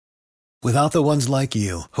Without the ones like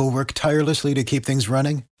you, who work tirelessly to keep things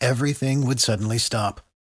running, everything would suddenly stop.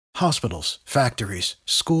 Hospitals, factories,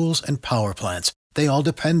 schools, and power plants, they all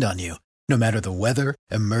depend on you. No matter the weather,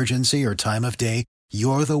 emergency, or time of day,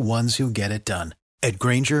 you're the ones who get it done. At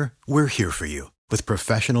Grainger, we're here for you with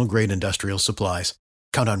professional-grade industrial supplies.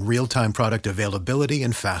 Count on real-time product availability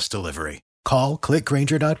and fast delivery. Call, click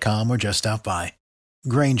Grainger.com, or just stop by.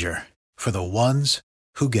 Grainger, for the ones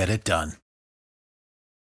who get it done.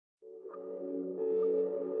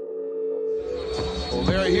 Well,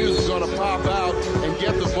 Larry Hughes is going to pop out and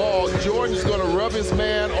get the ball. Jordan's going to rub his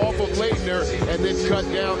man off of Leitner and then cut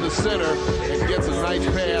down the center and gets a nice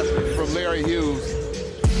pass from Larry Hughes.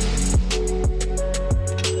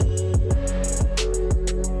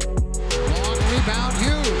 Long rebound,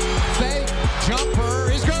 Hughes. Fake,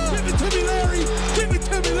 jumper is good. Give it to me, Larry. Give it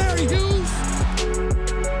to me, Larry Hughes.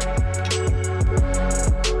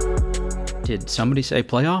 Did somebody say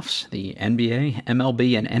playoffs? The NBA,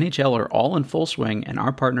 MLB, and NHL are all in full swing, and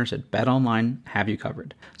our partners at BetOnline have you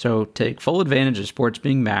covered. So take full advantage of sports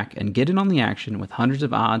being back and get in on the action with hundreds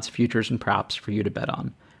of odds, futures, and props for you to bet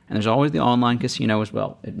on. And there's always the online casino as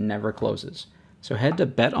well. It never closes. So head to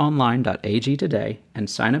betonline.ag today and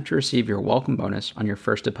sign up to receive your welcome bonus on your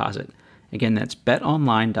first deposit. Again, that's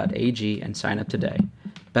betonline.ag and sign up today.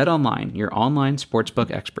 BetOnline, your online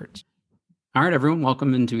sportsbook experts. All right, everyone,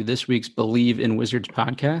 welcome into this week's Believe in Wizards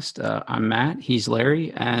podcast. I'm Matt, he's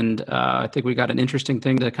Larry, and I think we got an interesting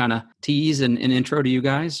thing to kind of tease and intro to you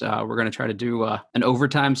guys. We're going to try to do an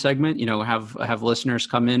overtime segment, have listeners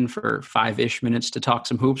come in for 5-ish minutes to talk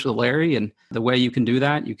some hoops with Larry. And the way you can do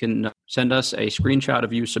that, you can send us a screenshot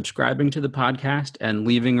of you subscribing to the podcast and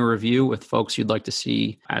leaving a review with folks you'd like to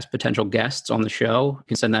see as potential guests on the show. You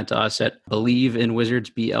can send that to us at Believe in Wizards,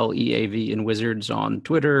 BLEAV in Wizards on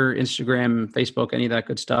Twitter, Instagram, Facebook, any of that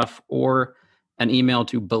good stuff, or an email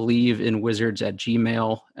to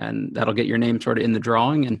believeinwizards@gmail.com, and that'll get your name sort of in the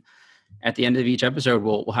drawing. And at the end of each episode,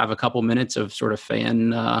 we'll have a couple minutes of sort of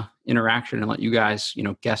fan interaction and let you guys,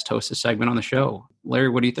 guest host a segment on the show. Larry,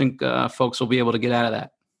 what do you think folks will be able to get out of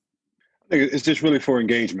that? I think it's just really for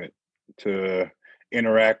engagement, to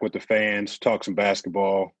interact with the fans, talk some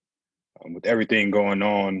basketball. With everything going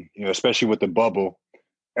on, especially with the bubble,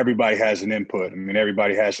 everybody has an input. I mean,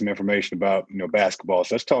 everybody has some information about, basketball.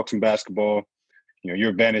 So let's talk some basketball.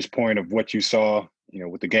 Your vantage point of what you saw,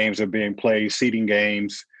 with the games that are being played, seeding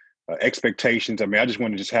games, expectations. I mean, I just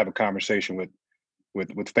want to just have a conversation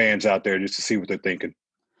with fans out there just to see what they're thinking.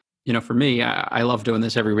 For me, I love doing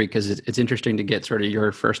this every week because it's interesting to get sort of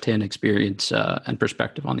your firsthand experience and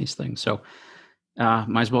perspective on these things. So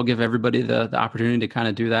might as well give everybody the opportunity to kind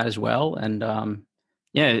of do that as well. And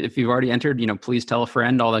if you've already entered, please tell a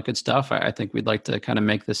friend, all that good stuff. I think we'd like to kind of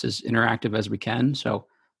make this as interactive as we can. So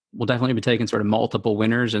we'll definitely be taking sort of multiple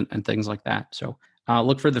winners and things like that. So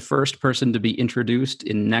look for the first person to be introduced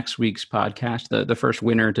in next week's podcast, the first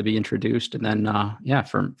winner to be introduced. And then,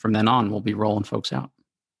 from then on, we'll be rolling folks out.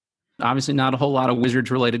 Obviously, not a whole lot of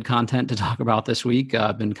Wizards-related content to talk about this week.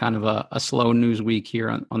 Been kind of a slow news week here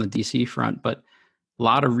on the DC front, but a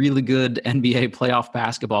lot of really good NBA playoff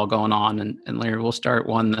basketball going on. And Larry, we'll start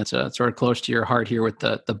one that's sort of close to your heart here with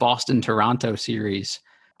the Boston-Toronto series.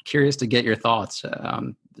 Curious to get your thoughts.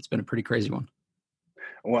 It's been a pretty crazy one.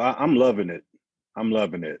 Well, I'm loving it.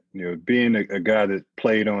 Being a guy that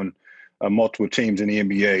played on multiple teams in the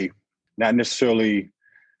NBA, not necessarily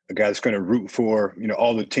a guy that's going to root for,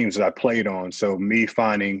 all the teams that I played on. So me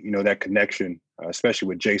finding, that connection, especially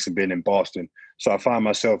with Jason being in Boston. So I find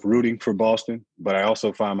myself rooting for Boston, but I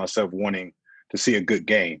also find myself wanting to see a good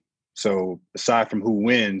game. So aside from who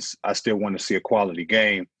wins, I still want to see a quality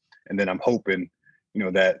game. And then I'm hoping,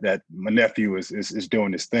 that my nephew is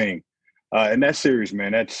doing his thing. And that series,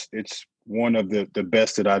 man, it's one of the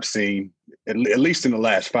best that I've seen, at least in the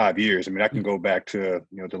last 5 years. I mean, I can go back to,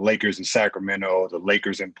 the Lakers in Sacramento, the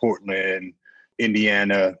Lakers in Portland,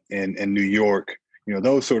 Indiana, and New York.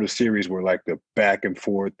 Those sort of series were like the back and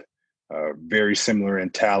forth, very similar in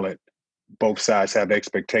talent. Both sides have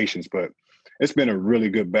expectations, but it's been a really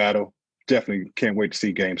good battle. Definitely can't wait to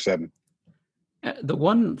see Game 7. The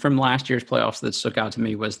one from last year's playoffs that stuck out to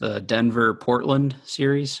me was the Denver-Portland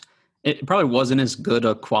series. It probably wasn't as good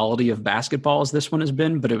a quality of basketball as this one has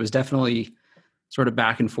been, but it was definitely sort of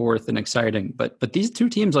back and forth and exciting. But these two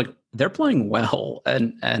teams, they're playing well,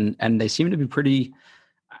 and they seem to be pretty.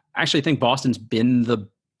 I actually think Boston's been the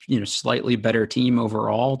slightly better team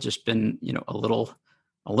overall. Just been a little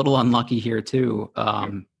unlucky here too.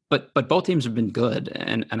 But both teams have been good,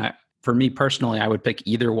 and for me personally, I would pick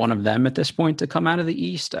either one of them at this point to come out of the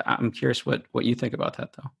East. I'm curious what you think about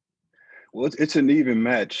that though. Well, it's an even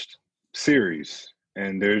matched series.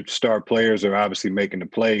 and their star players are obviously making the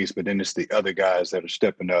plays, but then it's the other guys that are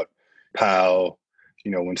stepping up. Powell,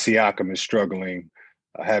 when Siakam is struggling,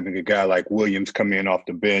 having a guy like Williams come in off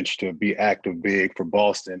the bench to be active big for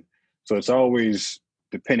Boston. So it's always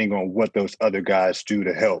depending on what those other guys do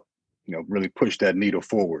to help, really push that needle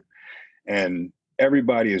forward. And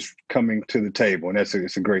everybody is coming to the table, and it's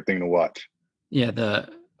a great thing to watch. Yeah, the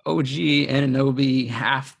OG Anunoby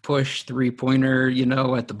half push 3-pointer,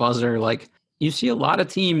 at the buzzer. Like, you see a lot of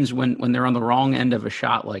teams when they're on the wrong end of a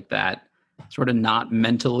shot like that, sort of not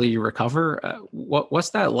mentally recover. What's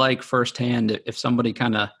that like firsthand? If somebody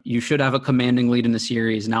you should have a commanding lead in the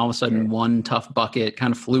series, and all of a sudden one tough bucket,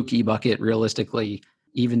 kind of fluky bucket, realistically,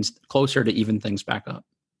 even closer to even things back up.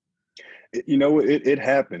 It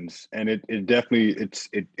happens, and it definitely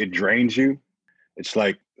it drains you. It's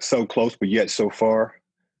like so close, but yet so far,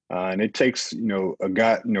 and it takes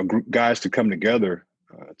guys to come together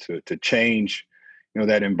to change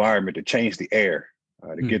that environment, to change the air,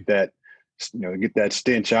 to get that get that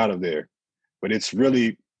stench out of there. But it's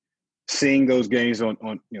really seeing those games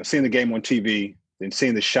on seeing the game on TV, then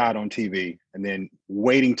seeing the shot on TV, and then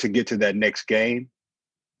waiting to get to that next game.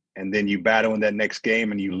 And then you battle in that next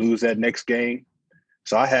game and you lose that next game.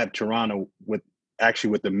 So I have Toronto with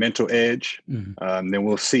the mental edge. Mm-hmm. Then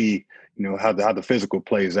we'll see, how the physical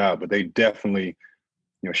plays out. But they definitely,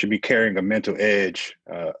 should be carrying a mental edge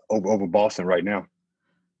over Boston right now.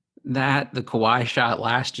 That the Kawhi shot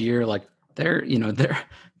last year, like they're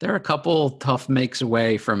a couple tough makes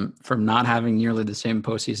away from not having nearly the same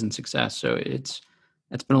postseason success. So it's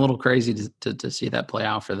been a little crazy to see that play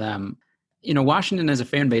out for them. Washington as a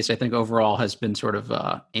fan base, I think overall has been sort of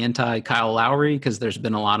anti-Kyle Lowry, because there's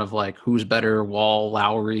been a lot of like who's better, Wall,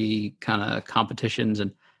 Lowry kind of competitions.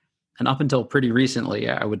 And up until pretty recently,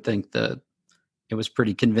 I would think that it was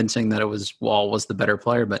pretty convincing that Wall was the better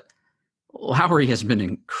player. But Lowry has been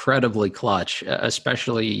incredibly clutch,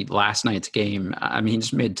 especially last night's game. I mean, he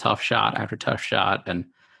just made tough shot after tough shot, and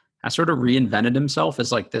has sort of reinvented himself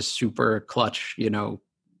as like this super clutch,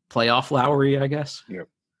 playoff Lowry, I guess. Yep.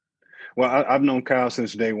 Well, I've known Kyle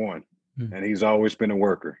since day one, and he's always been a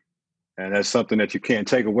worker. And that's something that you can't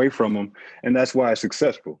take away from him, and that's why it's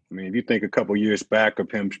successful. I mean, if you think a couple of years back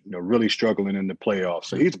of him really struggling in the playoffs,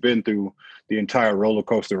 so he's been through the entire roller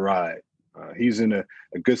coaster ride. He's in a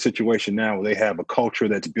good situation now where they have a culture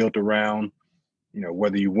that's built around,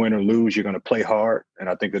 whether you win or lose, you're going to play hard. And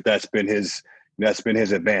I think that's been his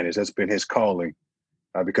advantage. That's been his calling,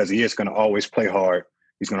 because he is going to always play hard.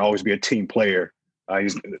 He's going to always be a team player.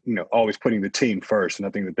 He's always putting the team first, and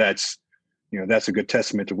I think that's a good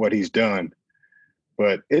testament to what he's done.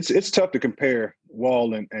 But it's tough to compare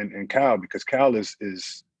Wall and Kyle, because Kyle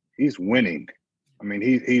he's winning. I mean,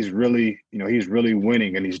 he's really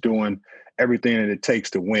winning, and he's doing everything that it takes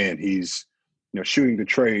to win. He's shooting the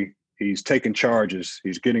tray, he's taking charges,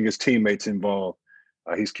 he's getting his teammates involved,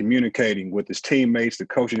 he's communicating with his teammates, the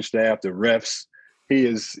coaching staff, the refs. He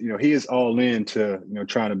is all in to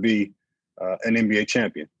trying to be an NBA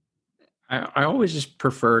champion. I always just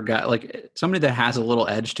prefer a guy like somebody that has a little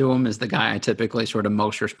edge to him is the guy I typically sort of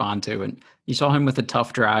most respond to. And you saw him with a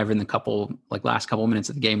tough drive in the last couple minutes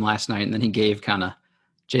of the game last night, and then he gave kind of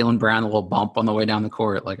Jaylen Brown a little bump on the way down the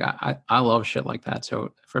court. Like I love shit like that.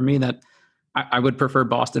 So for me, that I would prefer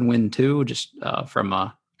Boston win too. Just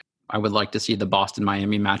I would like to see the Boston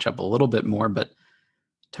Miami matchup a little bit more, but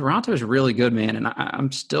Toronto is really good, man, and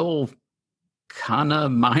I'm still kind of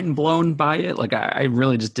mind blown by it. Like I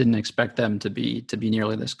really just didn't expect them to be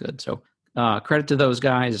nearly this good. So credit to those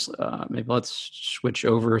guys. Maybe let's switch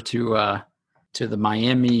over to the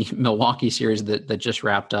Miami-Milwaukee series that just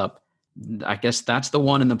wrapped up. I guess that's the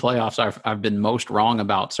one in the playoffs I've been most wrong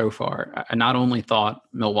about so far. I not only thought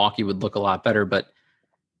Milwaukee would look a lot better, but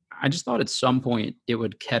I just thought at some point it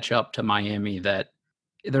would catch up to Miami, that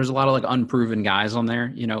there's a lot of like unproven guys on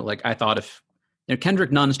there. Like I thought if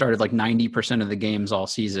Kendrick Nunn started like 90% of the games all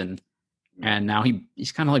season, and now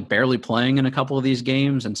he's kind of like barely playing in a couple of these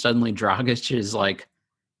games, and suddenly Dragic is like,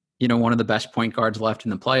 one of the best point guards left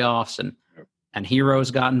in the playoffs, and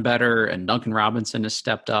Hero's gotten better, and Duncan Robinson has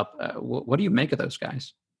stepped up. What do you make of those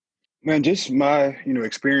guys? Man, just my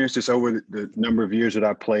experience just over the number of years that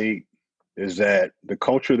I played is that the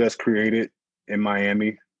culture that's created in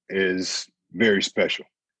Miami is very special,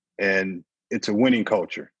 and it's a winning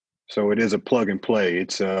culture. So it is a plug and play.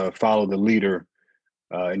 It's follow the leader,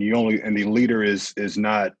 and the leader is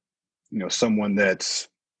not someone that's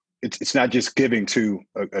it's not just giving to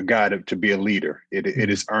a guy to be a leader. It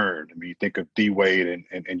is earned. I mean, you think of D Wade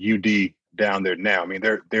and UD down there now. I mean,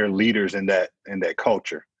 they're leaders in that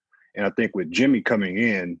culture, and I think with Jimmy coming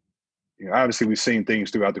in, obviously we've seen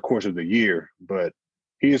things throughout the course of the year, but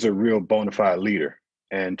he is a real bona fide leader.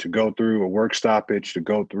 And to go through a work stoppage, to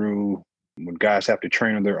go through when guys have to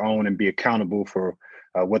train on their own and be accountable for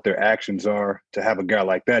what their actions are, to have a guy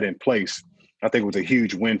like that in place, I think was a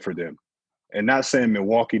huge win for them. And not saying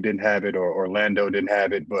Milwaukee didn't have it or Orlando didn't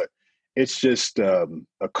have it, but it's just a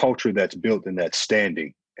culture that's built in that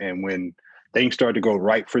standing. And when things start to go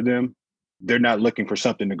right for them, they're not looking for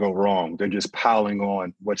something to go wrong. They're just piling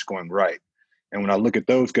on what's going right. And when I look at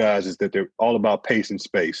those guys, is that they're all about pace and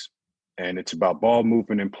space. And it's about ball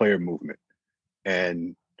movement and player movement.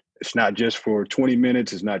 And it's not just for 20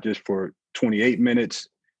 minutes. It's not just for 28 minutes.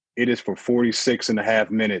 It is for 46 and a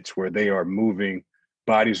half minutes where they are moving,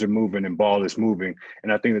 bodies are moving, and ball is moving.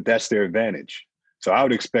 And I think that that's their advantage. So I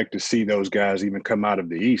would expect to see those guys even come out of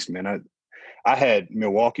the East, man. I had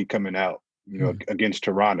Milwaukee coming out, against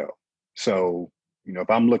Toronto. So, if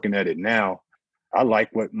I'm looking at it now, I like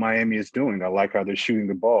what Miami is doing. I like how they're shooting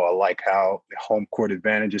the ball. I like how the home court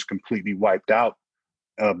advantage is completely wiped out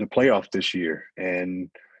of the playoffs this year.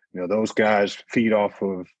 And, those guys feed off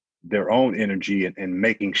of their own energy and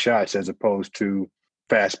making shots as opposed to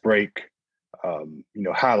fast break,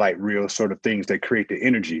 highlight reel sort of things that create the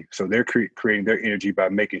energy. So they're creating their energy by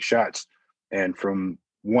making shots. And from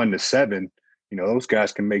 1 to 7, those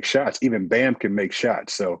guys can make shots. Even Bam can make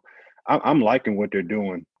shots. So I'm liking what they're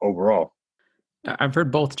doing overall. I've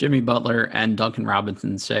heard both Jimmy Butler and Duncan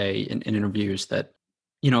Robinson say in interviews that,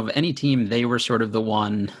 of any team, they were sort of the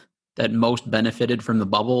one that most benefited from the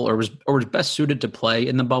bubble or was best suited to play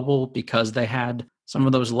in the bubble because they had some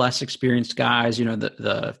of those less experienced guys.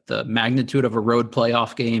 The magnitude of a road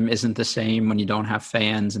playoff game isn't the same when you don't have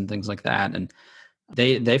fans and things like that. And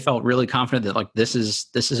they felt really confident that like this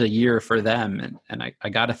is a year for them. And I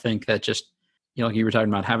got to think that just, like you were talking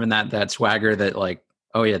about, having that swagger that like,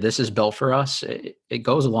 oh yeah, this is built for us. It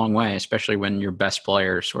goes a long way, especially when your best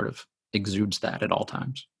player sort of exudes that at all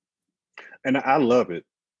times. And I love it.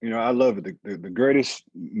 I love it. The greatest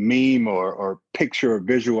meme or picture or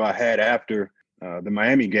visual I had after the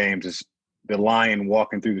Miami games is the Lion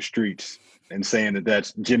walking through the streets and saying that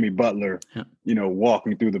that's Jimmy Butler,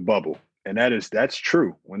 walking through the bubble. And that's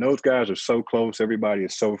true. When those guys are so close, everybody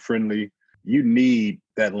is so friendly. You need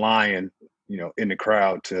that Lion, in the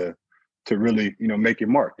crowd to really, make your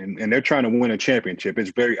mark. And they're trying to win a championship.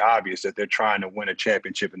 It's very obvious that they're trying to win a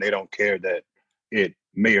championship and they don't care that it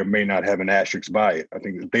may or may not have an asterisk by it. I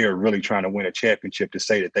think that they are really trying to win a championship to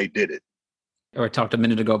say that they did it. I talked a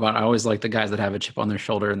minute ago about I always like the guys that have a chip on their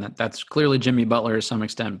shoulder, and that's clearly Jimmy Butler to some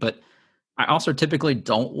extent. But I also typically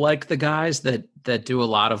don't like the guys that do a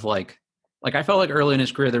lot of like I felt like early in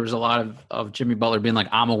his career there was a lot of Jimmy Butler being like,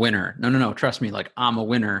 I'm a winner. No, trust me, like I'm a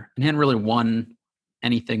winner. And he hadn't really won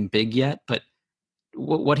anything big yet. But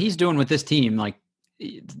what he's doing with this team, like,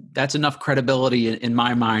 that's enough credibility in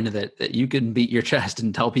my mind that you can beat your chest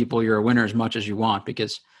and tell people you're a winner as much as you want,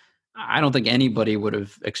 because I don't think anybody would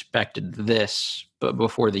have expected this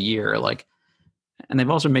before the year. Like, and they've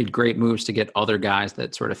also made great moves to get other guys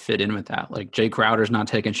that sort of fit in with that. Like Jay Crowder's not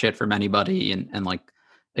taking shit from anybody, and like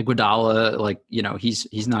Iguodala, like,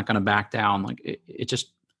 he's not going to back down. Like it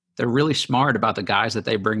just, they're really smart about the guys that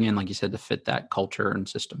they bring in, like you said, to fit that culture and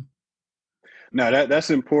system. No, that's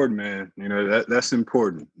important, man. That's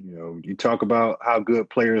important. You talk about how good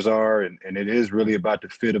players are, and it is really about the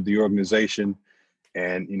fit of the organization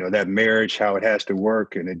and, that marriage, how it has to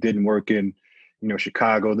work. And it didn't work in,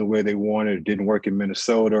 Chicago the way they wanted. It didn't work in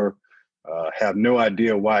Minnesota. Have no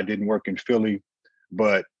idea why it didn't work in Philly.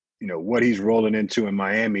 But, what he's rolling into in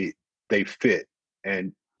Miami, they fit.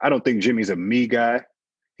 And I don't think Jimmy's a me guy.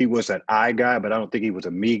 He was an I guy, but I don't think he was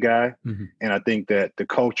a me guy. Mm-hmm. And I think that the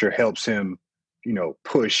culture helps him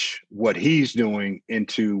push what he's doing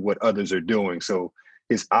into what others are doing. So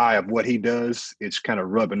his eye of what he does, it's kind of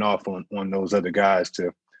rubbing off on those other guys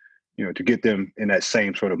to get them in that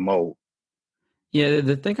same sort of mold. Yeah.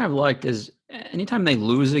 The thing I've liked is anytime they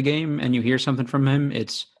lose a game and you hear something from him,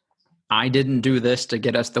 it's, I didn't do this to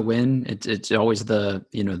get us the win. It's always the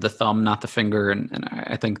thumb, not the finger. And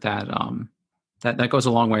I think that, that goes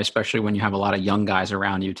a long way, especially when you have a lot of young guys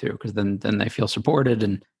around you too, because then they feel supported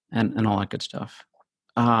and all that good stuff.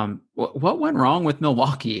 What went wrong with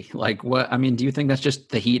Milwaukee? Like, do you think that's just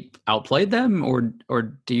the Heat outplayed them, or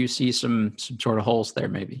do you see some sort of holes there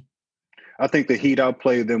maybe? I think the Heat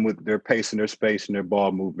outplayed them with their pace and their space and their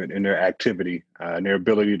ball movement and their activity and their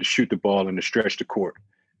ability to shoot the ball and to stretch the court.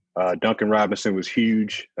 Duncan Robinson was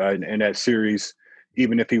huge in that series.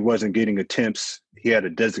 Even if he wasn't getting attempts, he had a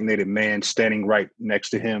designated man standing right next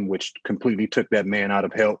to him, which completely took that man out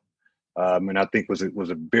of help. And I think was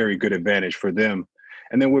a very good advantage for them.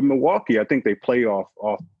 And then with Milwaukee, I think they play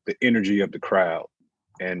off the energy of the crowd.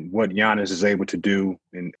 and what Giannis is able to do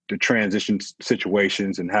in the transition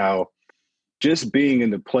situations, and how just being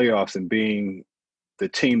in the playoffs and being the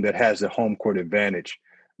team that has the home court advantage,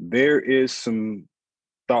 there is some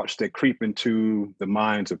thoughts that creep into the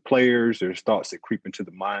minds of players. There's thoughts that creep into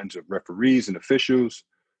the minds of referees and officials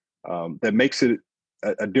that makes it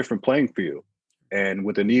a different playing field. And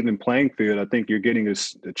with an even playing field, I think you're getting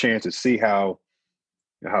a chance to see how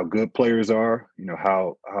good players are,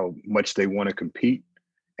 how much they want to compete.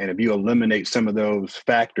 And if you eliminate some of those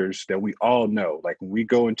factors that we all know, like when we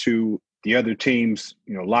go into the other team's,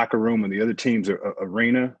 locker room and the other team's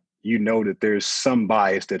arena, that there's some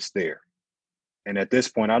bias that's there. And at this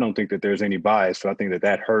point, I don't think that there's any bias. So I think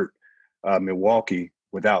that hurt Milwaukee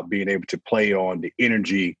without being able to play on the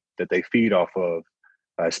energy that they feed off of,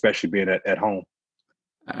 especially being at home.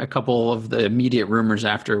 A couple of the immediate rumors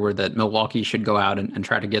after were that Milwaukee should go out and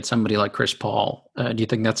try to get somebody like Chris Paul. Do you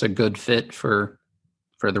think that's a good fit for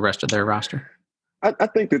the rest of their roster? I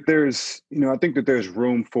think that there's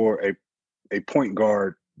room for a point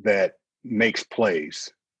guard that makes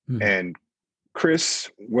plays. Mm-hmm. And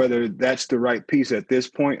Chris, whether that's the right piece at this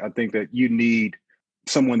point, I think that you need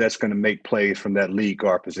someone that's going to make plays from that lead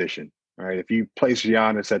guard position. All right. If you place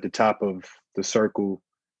Giannis at the top of the circle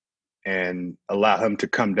and allow him to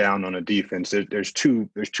come down on a defense, there's too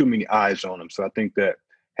many eyes on him. So I think that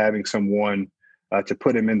having someone to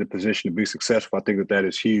put him in the position to be successful, I think that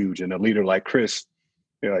is huge. And a leader like Chris,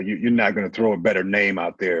 you're not going to throw a better name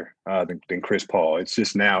out there than Chris Paul. It's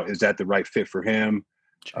just now, is that the right fit for him?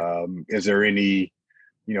 Is there any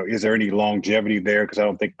longevity there? Because I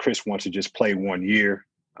don't think Chris wants to just play 1 year.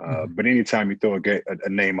 But anytime you throw a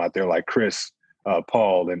name out there like Chris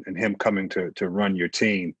Paul and him coming to run your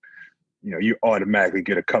team, you automatically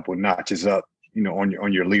get a couple notches up,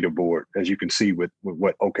 on your leaderboard, as you can see with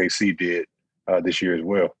what OKC did this year as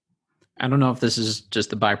well. I don't know if this is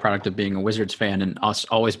just the byproduct of being a Wizards fan and us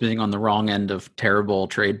always being on the wrong end of terrible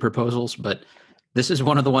trade proposals, but this is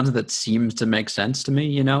one of the ones that seems to make sense to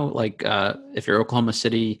me. If you're Oklahoma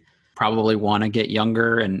City, probably want to get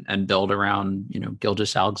younger and build around,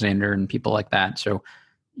 Gilgeous-Alexander and people like that. So,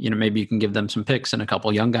 maybe you can give them some picks and a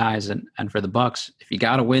couple young guys. And for the Bucks, if you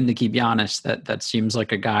got to win to keep Giannis, that seems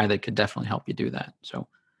like a guy that could definitely help you do that. So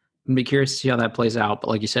I'm be curious to see how that plays out. But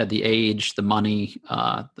like you said, the age, the money,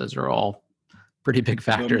 those are all pretty big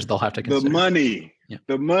factors they'll have to consider.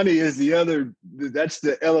 The money is that's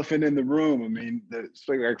the elephant in the room. I mean, it's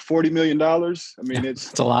like $40 million. I mean,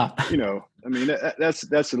 it's a lot.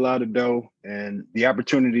 That's a lot of dough, and the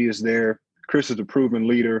opportunity is there. Chris is a proven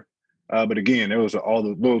leader. But again, there was all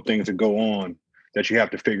the little things that go on that you have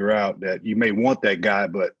to figure out, that you may want that guy,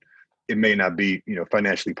 but it may not be,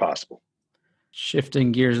 financially possible.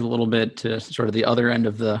 Shifting gears a little bit to sort of the other end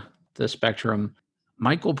of the spectrum,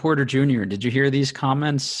 Michael Porter Jr., did you hear these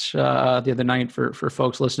comments the other night for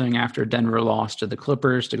folks listening after Denver lost to the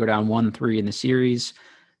Clippers to go down 1-3 in the series?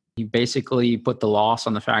 He basically put the loss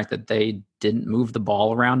on the fact that they didn't move the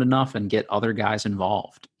ball around enough and get other guys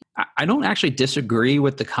involved. I don't actually disagree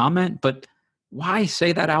with the comment, but why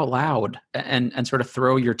say that out loud and sort of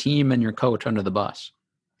throw your team and your coach under the bus?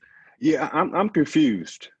 Yeah, I'm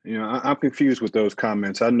confused. I'm confused with those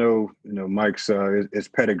comments. I know, Mike's his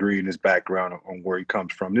pedigree and his background on where he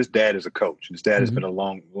comes from. His dad is a coach. His dad has been a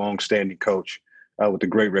long-standing coach with a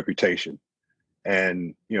great reputation.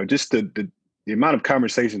 And, just the amount of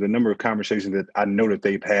conversations, the number of conversations that I know that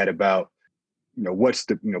they've had about, what's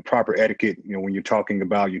the, proper etiquette, when you're talking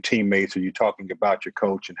about your teammates or you're talking about your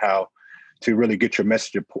coach, and how to really get your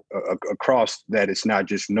message across, that it's not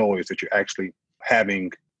just noise, that you're actually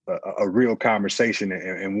having a real conversation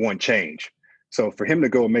and want change. So for him to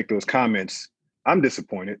go and make those comments, I'm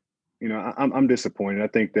disappointed. I'm disappointed. I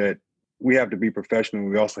think that we have to be professional.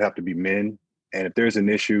 We also have to be men. And if there's an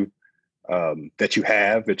issue that you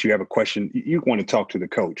have a question, you want to talk to the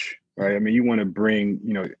coach, right? I mean, you want to bring,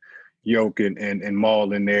 Yoke and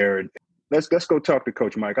Maul in there. Let's go talk to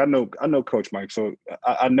Coach Mike. I know Coach Mike, so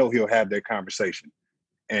I know he'll have that conversation.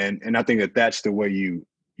 And I think that that's the way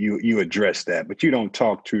you address that. But you don't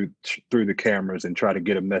talk through the cameras and try to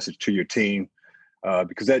get a message to your team,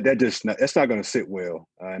 because that's not going to sit well.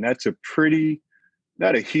 And that's it's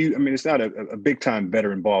not a big time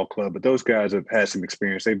veteran ball club, but those guys have had some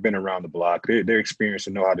experience. They've been around the block. They're experienced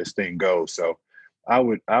and know how this thing goes. So I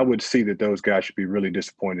would see that those guys should be really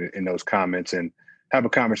disappointed in those comments and have a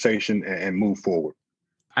conversation and move forward.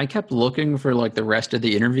 I kept looking for the rest of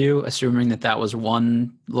the interview, assuming that was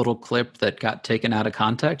one little clip that got taken out of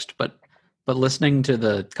context. But listening to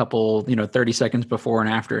the couple, 30 seconds before and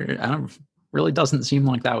after, really doesn't seem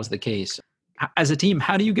like that was the case. as a team,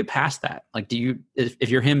 how do you get past that? Like, if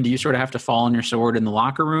you're him, do you sort of have to fall on your sword in the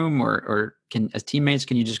locker room, or as teammates,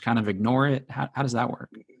 can you just kind of ignore it? How does that work?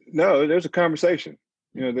 No, there's a conversation.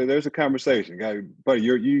 There's a conversation, guy. But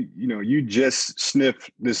you just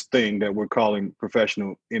sniffed this thing that we're calling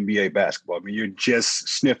professional NBA basketball. I mean, you're just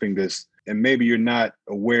sniffing this, and maybe you're not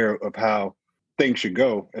aware of how things should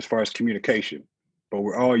go as far as communication. But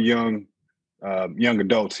we're all young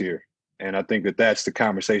adults here, and I think that's the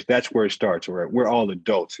conversation. That's where it starts. We're all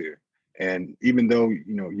adults here, and even though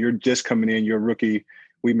you're just coming in, you're a rookie,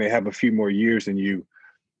 we may have a few more years than you.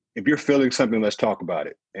 If you're feeling something, let's talk about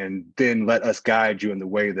it. And then let us guide you in the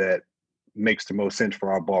way that makes the most sense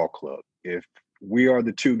for our ball club. If we are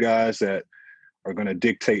the two guys that are going to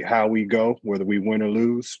dictate how we go, whether we win or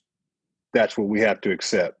lose, that's what we have to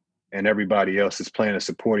accept. And everybody else is playing a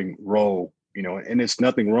supporting role, and it's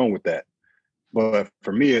nothing wrong with that. But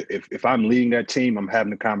for me, if I'm leading that team, I'm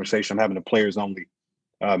having a conversation, I'm having a players only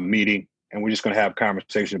meeting, and we're just going to have a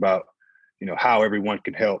conversation about, how everyone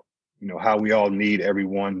can help. How we all need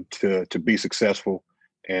everyone to be successful.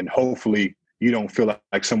 And hopefully you don't feel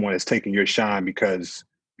like someone is taking your shine because,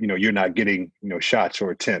 you're not getting, shots or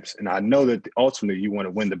attempts. And I know that ultimately you want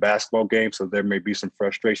to win the basketball game, so there may be some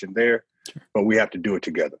frustration there, but we have to do it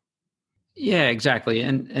together. Yeah, exactly.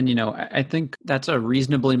 And I think that's a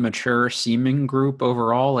reasonably mature seeming group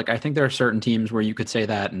overall. Like, I think there are certain teams where you could say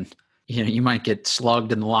that and, you might get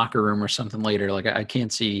slugged in the locker room or something later. Like, I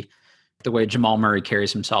can't see the way Jamal Murray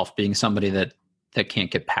carries himself being somebody that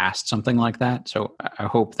can't get past something like that. So I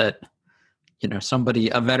hope that,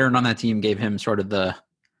 a veteran on that team gave him sort of the,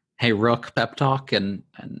 hey, Rook pep talk and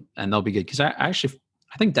they'll be good. Cause I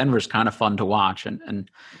think Denver's kind of fun to watch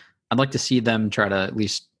and I'd like to see them try to at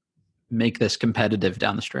least make this competitive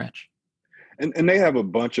down the stretch. And they have a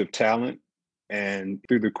bunch of talent, and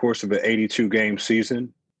through the course of an 82 game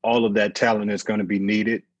season, all of that talent is going to be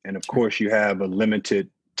needed. And of course you have a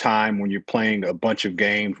limited time when you're playing a bunch of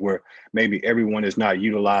games where maybe everyone is not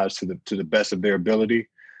utilized to the best of their ability,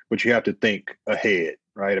 but you have to think ahead,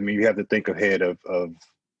 right? I mean, you have to think ahead of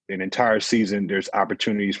an entire season. There's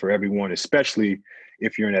opportunities for everyone, especially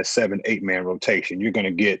if you're in that 7-8 man rotation. You're going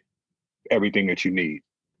to get everything that you need.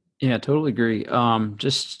 Yeah, totally agree.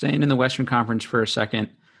 Just staying in the Western Conference for a second.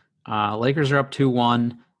 Lakers are up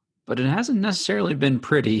 2-1, but it hasn't necessarily been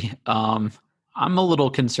pretty. I'm a little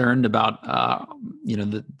concerned about,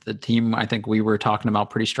 the team I think we were talking about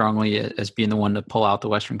pretty strongly as being the one to pull out the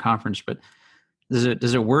Western Conference. But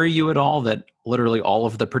does it worry you at all that literally all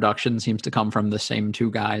of the production seems to come from the same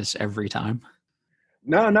two guys every time?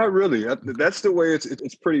 No, not really. That's the way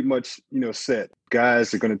it's pretty much, set.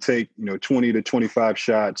 Guys are going to take, 20 to 25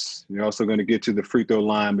 shots. You're also going to get to the free throw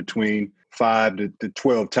line between 5 to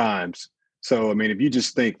 12 times. So, I mean, if you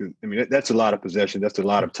just think, that's a lot of possession. That's a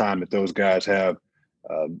lot of time that those guys have,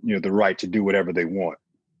 the right to do whatever they want.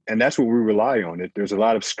 And that's what we rely on. There's a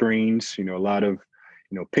lot of screens, a lot of,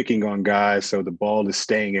 picking on guys. So the ball is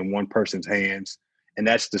staying in one person's hands. And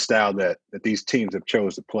that's the style that these teams have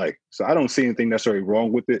chose to play. So I don't see anything necessarily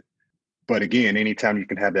wrong with it. But again, anytime you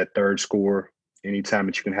can have that third scorer, anytime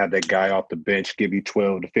that you can have that guy off the bench give you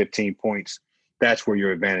 12 to 15 points, that's where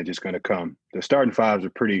your advantage is going to come. The starting fives are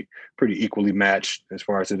pretty equally matched as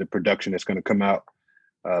far as the production that's going to come out.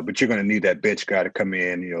 But you're going to need that bench guy to come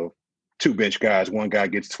in, two bench guys. One guy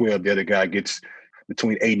gets 12, the other guy gets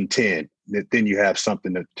between 8 and 10. Then you have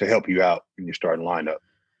something to help you out in your starting lineup.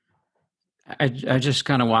 I just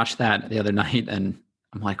kind of watched that the other night, and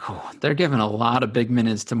I'm like, oh, they're giving a lot of big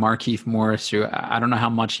minutes to Markieff Morris, who I don't know how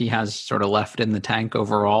much he has sort of left in the tank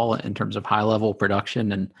overall in terms of high-level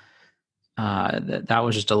production, and that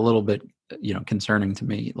was just a little bit, concerning to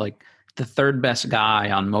me. Like, the third best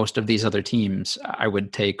guy on most of these other teams, I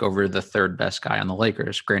would take over the third best guy on the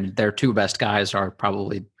Lakers. Granted, their two best guys are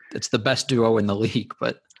probably it's the best duo in the league,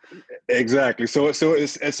 but. Exactly. So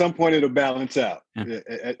it's, at some point it'll balance out. Yeah.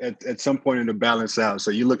 At some point it'll balance out.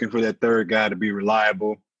 So you're looking for that third guy to be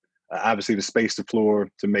reliable, obviously to space the floor,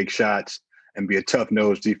 to make shots, and be a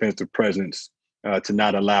tough-nosed defensive presence, to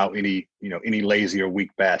not allow any lazy or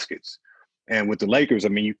weak baskets. And with the Lakers,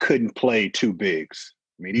 you couldn't play two bigs.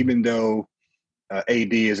 Even though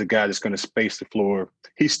AD is a guy that's going to space the floor,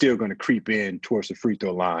 he's still going to creep in towards the free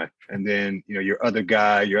throw line. And then, your other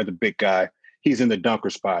guy, your other big guy, he's in the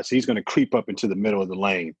dunker spot. So he's going to creep up into the middle of the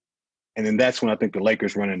lane. And then that's when I think the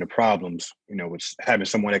Lakers run into problems, with having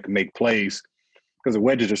someone that can make plays, because the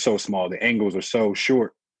wedges are so small, the angles are so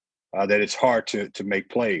short, that it's hard to make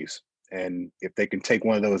plays. And if they can take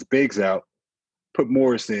one of those bigs out, put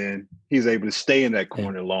Morris in, he's able to stay in that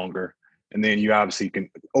corner longer. And then you obviously can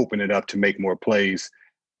open it up to make more plays.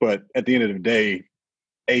 But at the end of the day,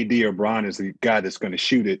 AD or Bron is the guy that's going to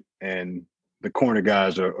shoot it, and the corner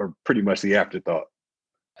guys are pretty much the afterthought.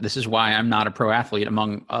 This is why I'm not a pro athlete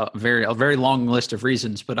among a very long list of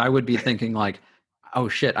reasons, but I would be thinking like, oh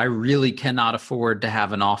shit, I really cannot afford to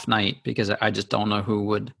have an off night because I just don't know who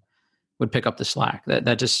would pick up the slack.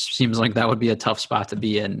 That just seems like that would be a tough spot to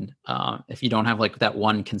be in if you don't have like that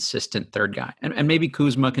one consistent third guy. And maybe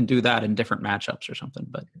Kuzma can do that in different matchups or something.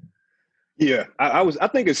 But yeah, I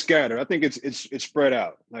think it's scattered. I think it's spread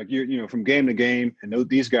out. Like you know, from game to game, and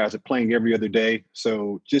these guys are playing every other day.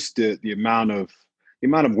 So just the amount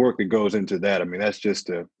of work that goes into that. I mean, that's just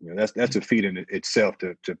that's a feat in itself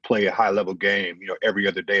to play a high level game, you know, every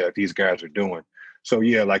other day like these guys are doing. So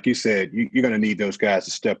yeah, like you said, you're going to need those guys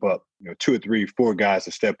to step up. You know, 2 or 3, 4 guys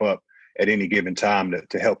to step up at any given time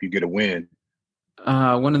to help you get a win.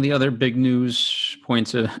 One of the other big news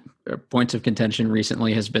points of contention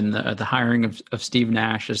recently has been the hiring of Steve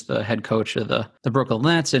Nash as the head coach of the Brooklyn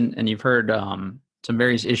Nets, and you've heard some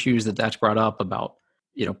various issues that's brought up about,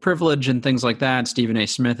 you know, privilege and things like that. Stephen A.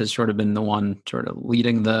 Smith has sort of been the one sort of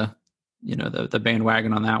leading the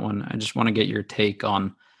bandwagon on that one. I just want to get your take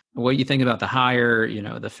on what you think about the hire, you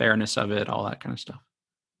know, the fairness of it, all that kind of stuff.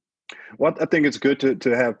 Well, I think it's good to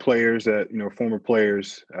have players that, you know, former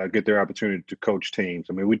players get their opportunity to coach teams.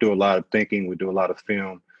 I mean, we do a lot of thinking, we do a lot of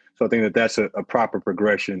film. So I think that's a proper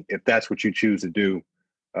progression if that's what you choose to do,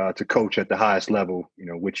 to coach at the highest level, you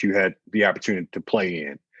know, which you had the opportunity to play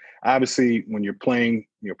in. Obviously, when you're playing,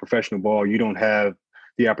 you know, professional ball, you don't have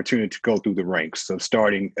the opportunity to go through the ranks. So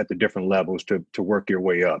starting at the different levels to work your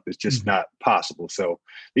way up, it's just not possible. So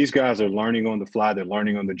these guys are learning on the fly. They're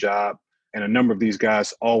learning on the job. And a number of these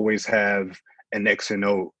guys always have an X's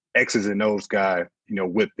and O's guy, you know,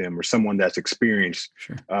 with them, or someone that's experienced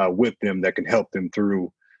with them that can help them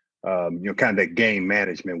through, you know, kind of that game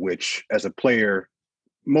management, which as a player,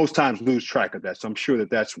 most times lose track of that. So I'm sure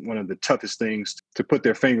that's one of the toughest things to put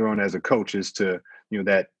their finger on as a coach is to, you know,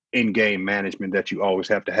 that in-game management that you always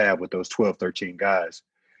have to have with those 12, 13 guys.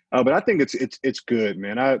 But I think it's good,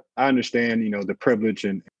 man. I understand, you know, the privilege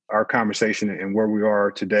and our conversation and where we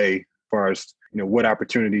are today as far as, you know, what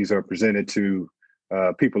opportunities are presented to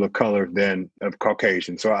people of color than of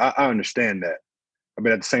Caucasian. So I understand that.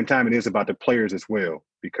 But at the same time, it is about the players as well,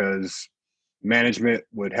 because management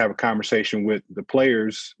would have a conversation with the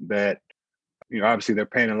players that, you know, obviously they're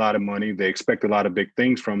paying a lot of money. They expect a lot of big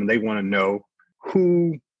things from them. They want to know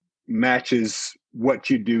who matches what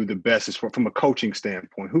you do the best is from a coaching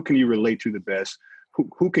standpoint. Who can you relate to the best?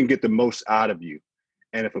 Who can get the most out of you?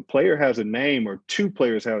 And if a player has a name, or 3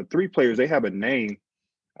 players, they have a name,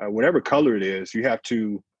 whatever color it is, you have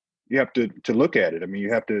to look at it. I mean,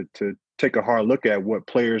 you have to take a hard look at what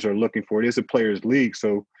players are looking for. It is a players' league,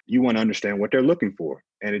 so you want to understand what they're looking for.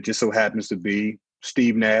 And it just so happens to be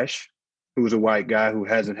Steve Nash, who's a white guy who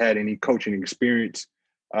hasn't had any coaching experience,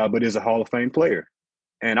 but is a Hall of Fame player.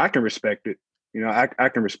 And I can respect it. You know, I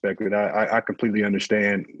can respect it. I completely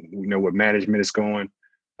understand, you know, what management is going.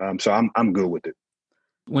 So I'm good with it.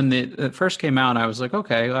 When it first came out, I was like,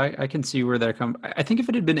 okay, I can see where they're coming. I think if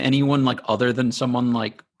it had been anyone like other than someone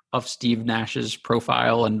like of Steve Nash's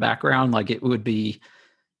profile and background, like it'd be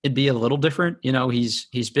a little different. You know,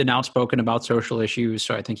 he's been outspoken about social issues,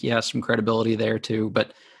 so I think he has some credibility there too.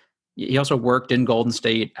 But he also worked in Golden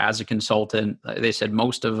State as a consultant. They said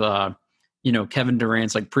most of you know, Kevin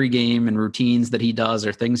Durant's like pregame and routines that he does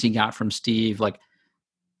are things he got from Steve. Like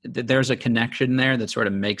there's a connection there that sort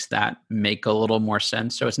of makes that make a little more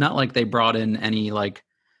sense. So it's not like they brought in any like,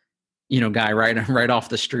 you know, guy right off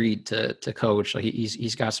the street to coach. Like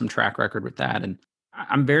he's got some track record with that. And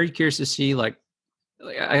I'm very curious to see, like,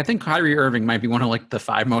 I think Kyrie Irving might be one of like the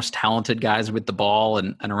 5 most talented guys with the ball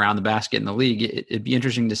and around the basket in the league. It'd be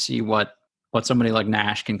interesting to see what somebody like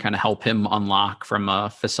Nash can kind of help him unlock from a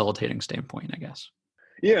facilitating standpoint, I guess.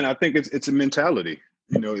 Yeah, and I think it's a mentality.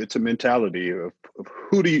 You know, it's a mentality of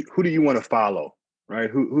who do you want to follow, right?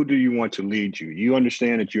 Who do you want to lead you? You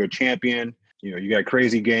understand that you're a champion. You know, you got a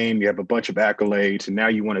crazy game. You have a bunch of accolades, and now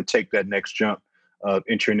you want to take that next jump of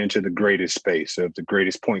entering into the greatest space of the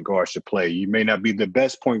greatest point guards to play. You may not be the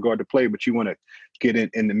best point guard to play, but you want to get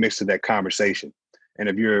in the mix of that conversation. And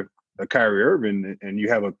if you're a Kyrie Irving and you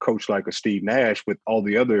have a coach like a Steve Nash with all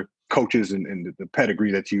the other coaches and the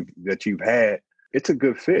pedigree that you've had, it's a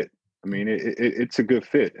good fit. I mean, it's a good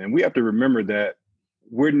fit. And we have to remember that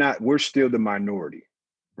we're still the minority,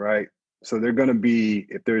 right? So they're going to be,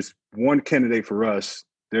 if there's one candidate for us,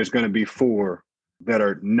 there's going to be 4 that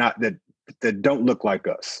are not, that don't look like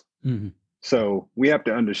us. Mm-hmm. So we have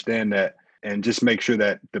to understand that and just make sure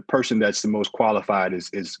that the person that's the most qualified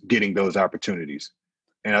is getting those opportunities.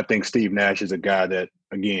 And I think Steve Nash is a guy that,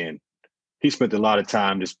 again, he spent a lot of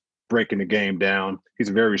time just breaking the game down. He's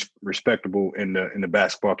very respectable in the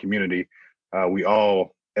basketball community. We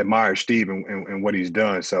all admire Steve and what he's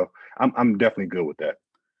done. So I'm definitely good with that.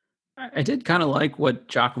 I did kind of like what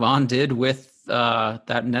Jacque Vaughn did with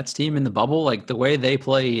that Nets team in the bubble. Like the way they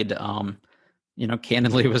played,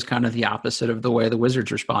 candidly was kind of the opposite of the way the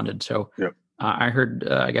Wizards responded. So yep. I heard,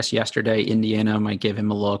 I guess yesterday, Indiana might give him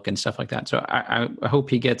a look and stuff like that. So I hope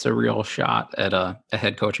he gets a real shot at a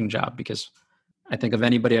head coaching job, because I think of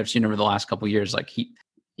anybody I've seen over the last couple of years, like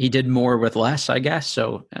he did more with less, I guess.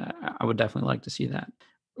 So I would definitely like to see that.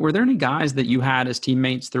 Were there any guys that you had as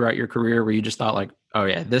teammates throughout your career where you just thought like, oh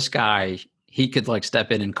yeah, this guy, he could like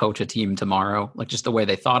step in and coach a team tomorrow? Like just the way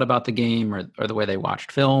they thought about the game or the way they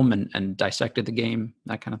watched film and dissected the game,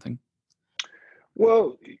 that kind of thing?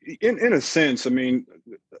 Well, in a sense, I mean,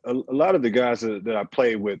 a lot of the guys that I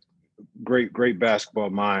played with, great basketball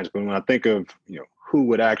minds. But when I think of, who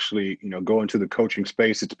would actually, go into the coaching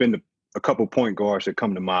space, it's been a couple point guards that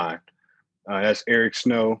come to mind. That's Eric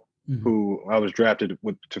Snow, who I was drafted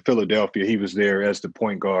to Philadelphia. He was there as the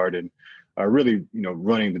point guard and really,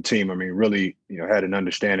 running the team. I mean, really, had an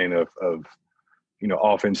understanding of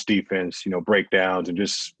offense, defense, breakdowns, and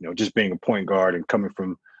just being a point guard and coming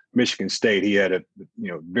from Michigan State. He had a,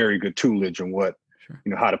 very good toolage on what,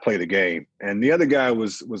 how to play the game. And the other guy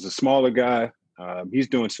was a smaller guy. He's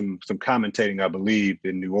doing some commentating, I believe,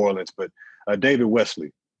 in New Orleans, but David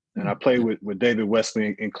Wesley. And I played with David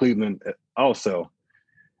Wesley in Cleveland also.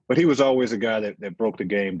 But he was always a guy that broke the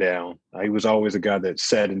game down. He was always a guy that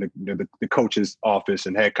sat in the coach's office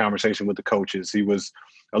and had conversation with the coaches. He was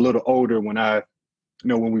a little older when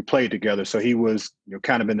when we played together. So he was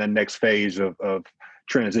kind of in that next phase of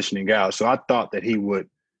transitioning out. So I thought that he would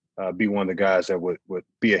be one of the guys that would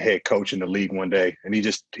be a head coach in the league one day. And he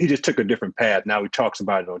just took a different path. Now he talks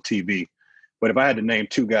about it on TV. But if I had to name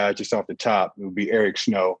two guys just off the top, it would be Eric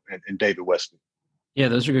Snow and David Wesley. Yeah,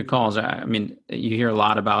 those are good calls. I mean, you hear a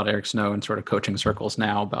lot about Eric Snow in sort of coaching circles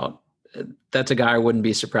now about that's a guy I wouldn't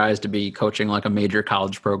be surprised to be coaching like a major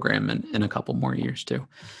college program in a couple more years too.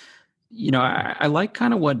 I like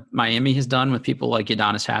kind of what Miami has done with people like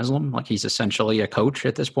Udonis Haslem. Like he's essentially a coach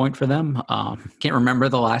at this point for them. Can't remember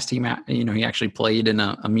the last team, he actually played in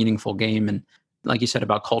a meaningful game. And like you said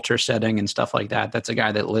about culture setting and stuff like that, that's a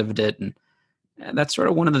guy that lived it. And that's sort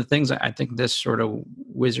of one of the things I think this sort of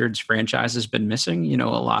Wizards franchise has been missing. A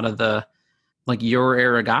lot of the like your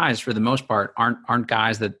era guys for the most part aren't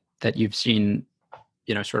guys that you've seen,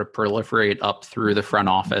 sort of proliferate up through the front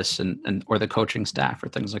office and or the coaching staff or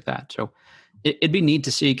things like that. So it'd be neat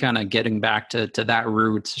to see kind of getting back to that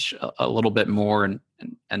roots a little bit more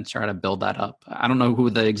and try to build that up. I don't know who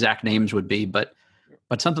the exact names would be, but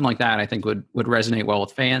something like that I think would resonate well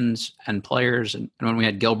with fans and players. And when we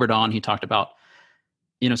had Gilbert on, he talked about,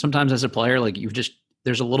 sometimes as a player, like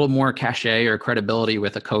there's a little more cachet or credibility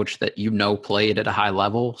with a coach that played at a high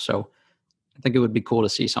level. So I think it would be cool to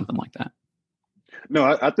see something like that.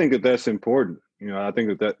 No, I think that's important. I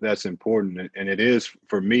think that's important. And it is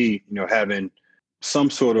for me, having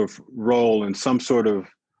some sort of role and some sort of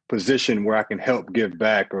position where I can help give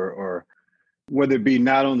back or whether it be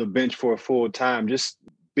not on the bench for a full time, just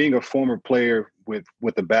being a former player with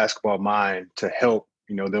a basketball mind to help,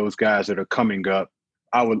 those guys that are coming up.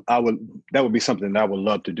 That would be something that I would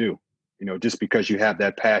love to do, just because you have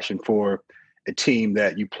that passion for a team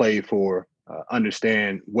that you play for,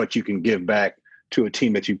 understand what you can give back to a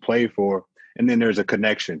team that you play for. And then there's a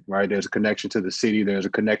connection, right? There's a connection to the city. There's a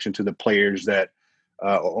connection to the players that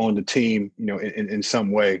are on the team, in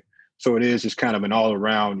some way. So it is just kind of an all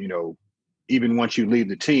around, even once you leave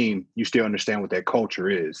the team, you still understand what that culture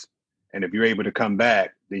is. And if you're able to come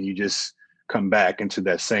back, then you just come back into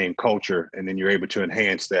that same culture and then you're able to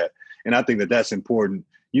enhance that. And I think that that's important.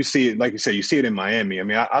 You see it, like you said, you see it in Miami. I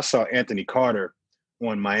mean, I saw Anthony Carter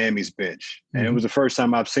on Miami's bench and it was the first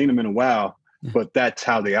time I've seen him in a while. But that's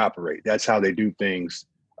how they operate. That's how they do things.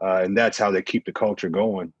 And that's how they keep the culture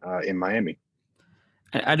going in Miami.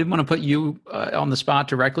 I didn't want to put you on the spot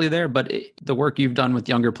directly there, but the work you've done with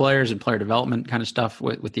younger players and player development kind of stuff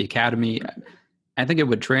with the academy, I think it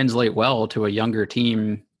would translate well to a younger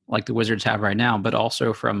team like the Wizards have right now, but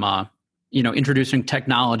also from, introducing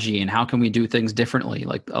technology and how can we do things differently.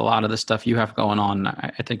 Like a lot of the stuff you have going on,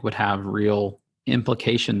 I think would have real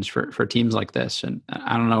implications for teams like this. And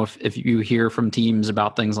I don't know if you hear from teams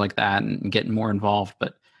about things like that and getting more involved,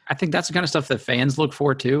 but I think that's the kind of stuff that fans look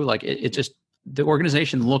for too. Like it just, the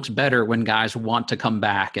organization looks better when guys want to come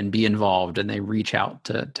back and be involved and they reach out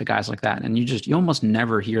to guys like that. And you almost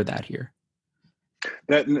never hear that here.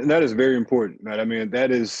 That is very important, Matt. I mean,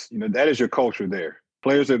 that is your culture there.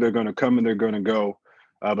 Players that they're going to come and they're going to go.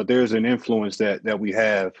 but there's an influence that we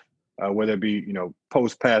have, whether it be,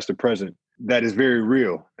 post, past, or present, that is very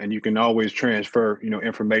real. And you can always transfer,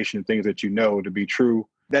 information and things that to be true.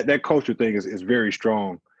 That culture thing is very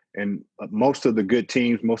strong. And most of the good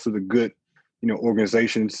teams, most of the good,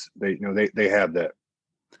 organizations, they have that.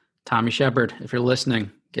 Tommy Shepard, if you're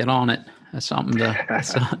listening, get on it. That's something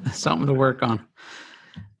to work on.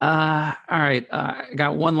 All right. I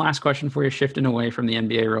got one last question for you, shifting away from the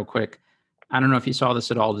NBA real quick. I don't know if you saw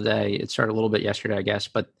this at all today. It started a little bit yesterday, I guess,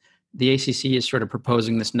 but the ACC is sort of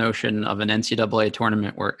proposing this notion of an NCAA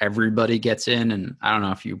tournament where everybody gets in. And I don't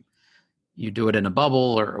know if you do it in a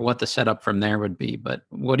bubble or what the setup from there would be, but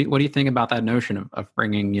what do you think about that notion of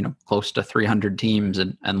bringing, close to 300 teams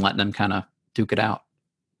and letting them kind of duke it out?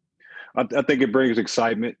 I think it brings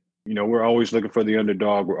excitement. We're always looking for the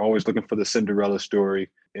underdog. We're always looking for the Cinderella story.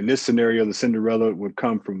 In this scenario, the Cinderella would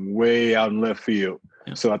come from way out in left field.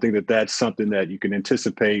 Yeah. So I think that's something that you can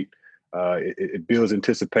anticipate. It builds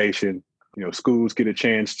anticipation. Schools get a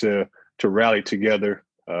chance to rally together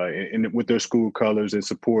with their school colors and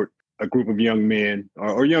support a group of young men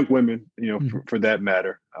or young women, for that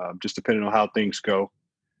matter, just depending on how things go.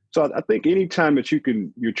 So I think anytime that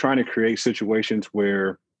you're trying to create situations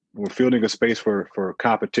where we're fielding a space for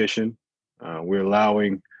competition, we're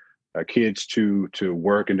allowing kids to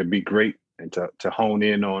work and to be great and to hone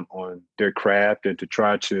in on their craft and to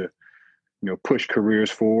try to, push careers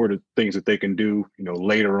forward, things that they can do,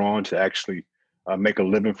 later on to actually make a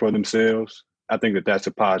living for themselves. I think that's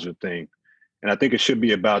a positive thing. And I think it should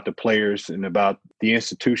be about the players and about the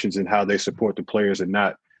institutions and how they support the players and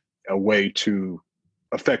not a way to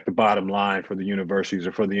affect the bottom line for the universities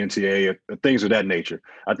or for the NCAA or things of that nature.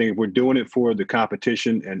 I think if we're doing it for the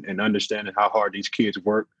competition and understanding how hard these kids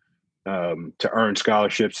work to earn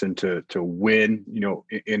scholarships and to win,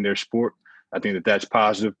 in their sport, I think that's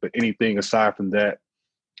positive. But anything aside from that,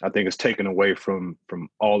 I think it's taken away from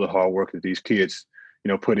all the hard work that these kids,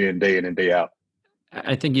 put in and day out.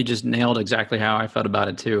 I think you just nailed exactly how I felt about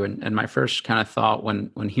it too. And my first kind of thought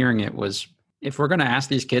when hearing it was, if we're going to ask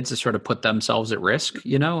these kids to sort of put themselves at risk,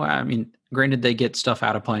 I mean, granted they get stuff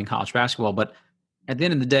out of playing college basketball, but at the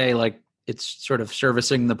end of the day, like it's sort of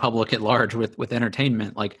servicing the public at large with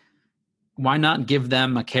entertainment. Like, why not give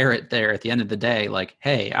them a carrot there at the end of the day? Like,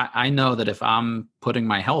 hey, I know that if I'm putting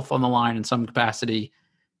my health on the line in some capacity,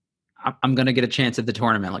 I'm going to get a chance at the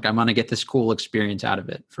tournament. Like I'm going to get this cool experience out of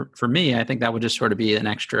it. For me, I think that would just sort of be an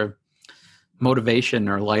extra motivation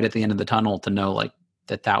or light at the end of the tunnel to know like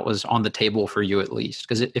that was on the table for you at least.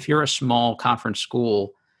 Because if you're a small conference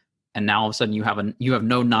school and now all of a sudden you have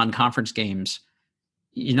no non-conference games,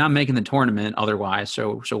 you're not making the tournament otherwise.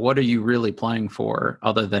 So what are you really playing for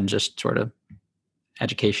other than just sort of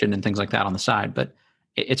education and things like that on the side? But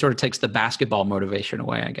it sort of takes the basketball motivation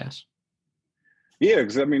away, I guess. Yeah,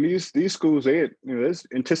 because I mean these schools, there's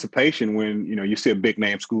anticipation when you see a big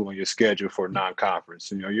name school on your schedule for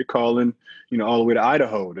non-conference. You're calling all the way to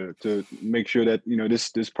Idaho to make sure that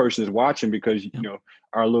this person is watching because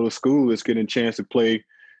our little school is getting a chance to play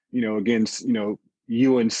against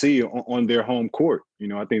UNC on their home court.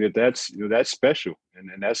 I think that's special,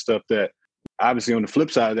 and that's stuff that obviously on the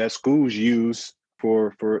flip side of that schools use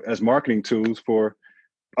for as marketing tools for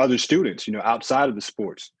other students outside of the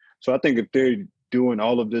sports. So I think if they're doing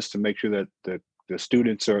all of this to make sure that the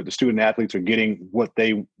students or the student athletes are getting what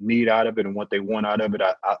they need out of it and what they want out of it,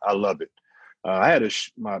 I love it. I had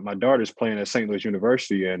my daughter's playing at St. Louis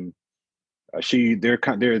University, and they're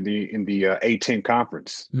in the A10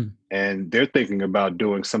 conference, and they're thinking about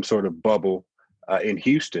doing some sort of bubble in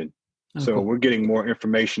Houston. So cool. We're getting more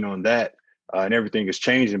information on that, and everything is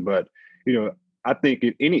changing. But I think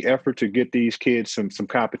in any effort to get these kids some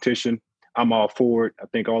competition, I'm all for it. I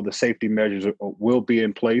think all the safety measures will be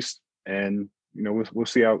in place, and we'll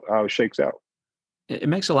see how it shakes out. It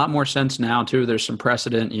makes a lot more sense now too. There's some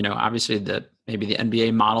precedent, obviously that maybe the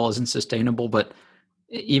NBA model isn't sustainable, but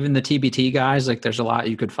even the TBT guys, like there's a lot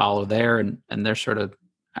you could follow there, and they're sort of,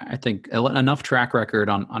 I think, enough track record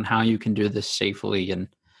on how you can do this safely and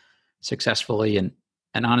successfully.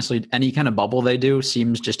 And honestly, any kind of bubble they do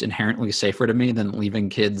seems just inherently safer to me than leaving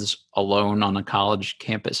kids alone on a college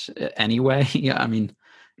campus anyway. I mean,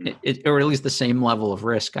 or at least the same level of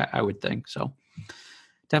risk, I would think. So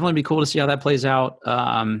definitely be cool to see how that plays out.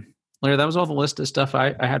 Larry, that was all the list of stuff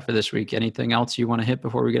I had for this week. Anything else you want to hit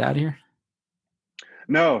before we get out of here?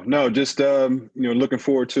 No, just, looking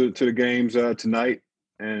forward to the games tonight.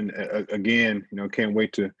 And again, can't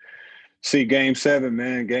wait to see Game 7,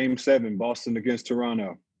 man. Game 7, Boston against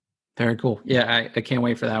Toronto. Very cool. Yeah, I can't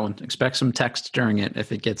wait for that one. Expect some text during it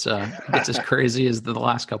if it gets as crazy as the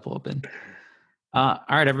last couple have been. All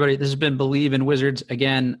right, everybody. This has been Believe in Wizards.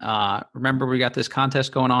 Again, remember, we got this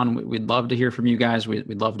contest going on. We'd love to hear from you guys.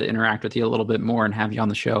 We'd love to interact with you a little bit more and have you on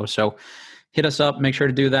the show. So hit us up. Make sure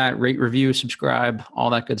to do that. Rate, review, subscribe, all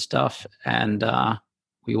that good stuff. And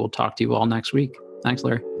we will talk to you all next week. Thanks,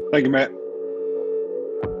 Larry. Thank you, Matt.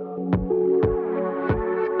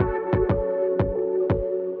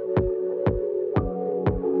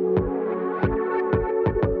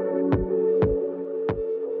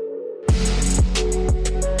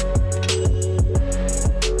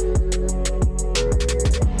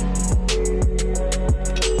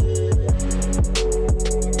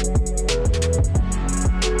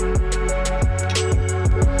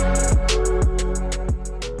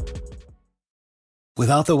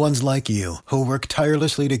 Without the ones like you, who work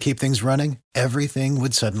tirelessly to keep things running, everything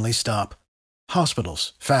would suddenly stop.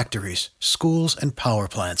 Hospitals, factories, schools, and power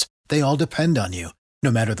plants, they all depend on you.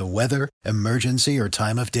 No matter the weather, emergency, or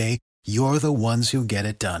time of day, you're the ones who get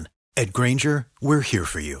it done. At Grainger, we're here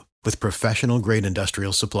for you with professional-grade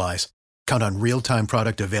industrial supplies. Count on real-time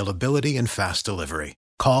product availability and fast delivery.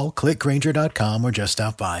 Call, click Grainger.com, or just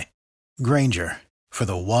stop by. Grainger, for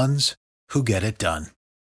the ones who get it done.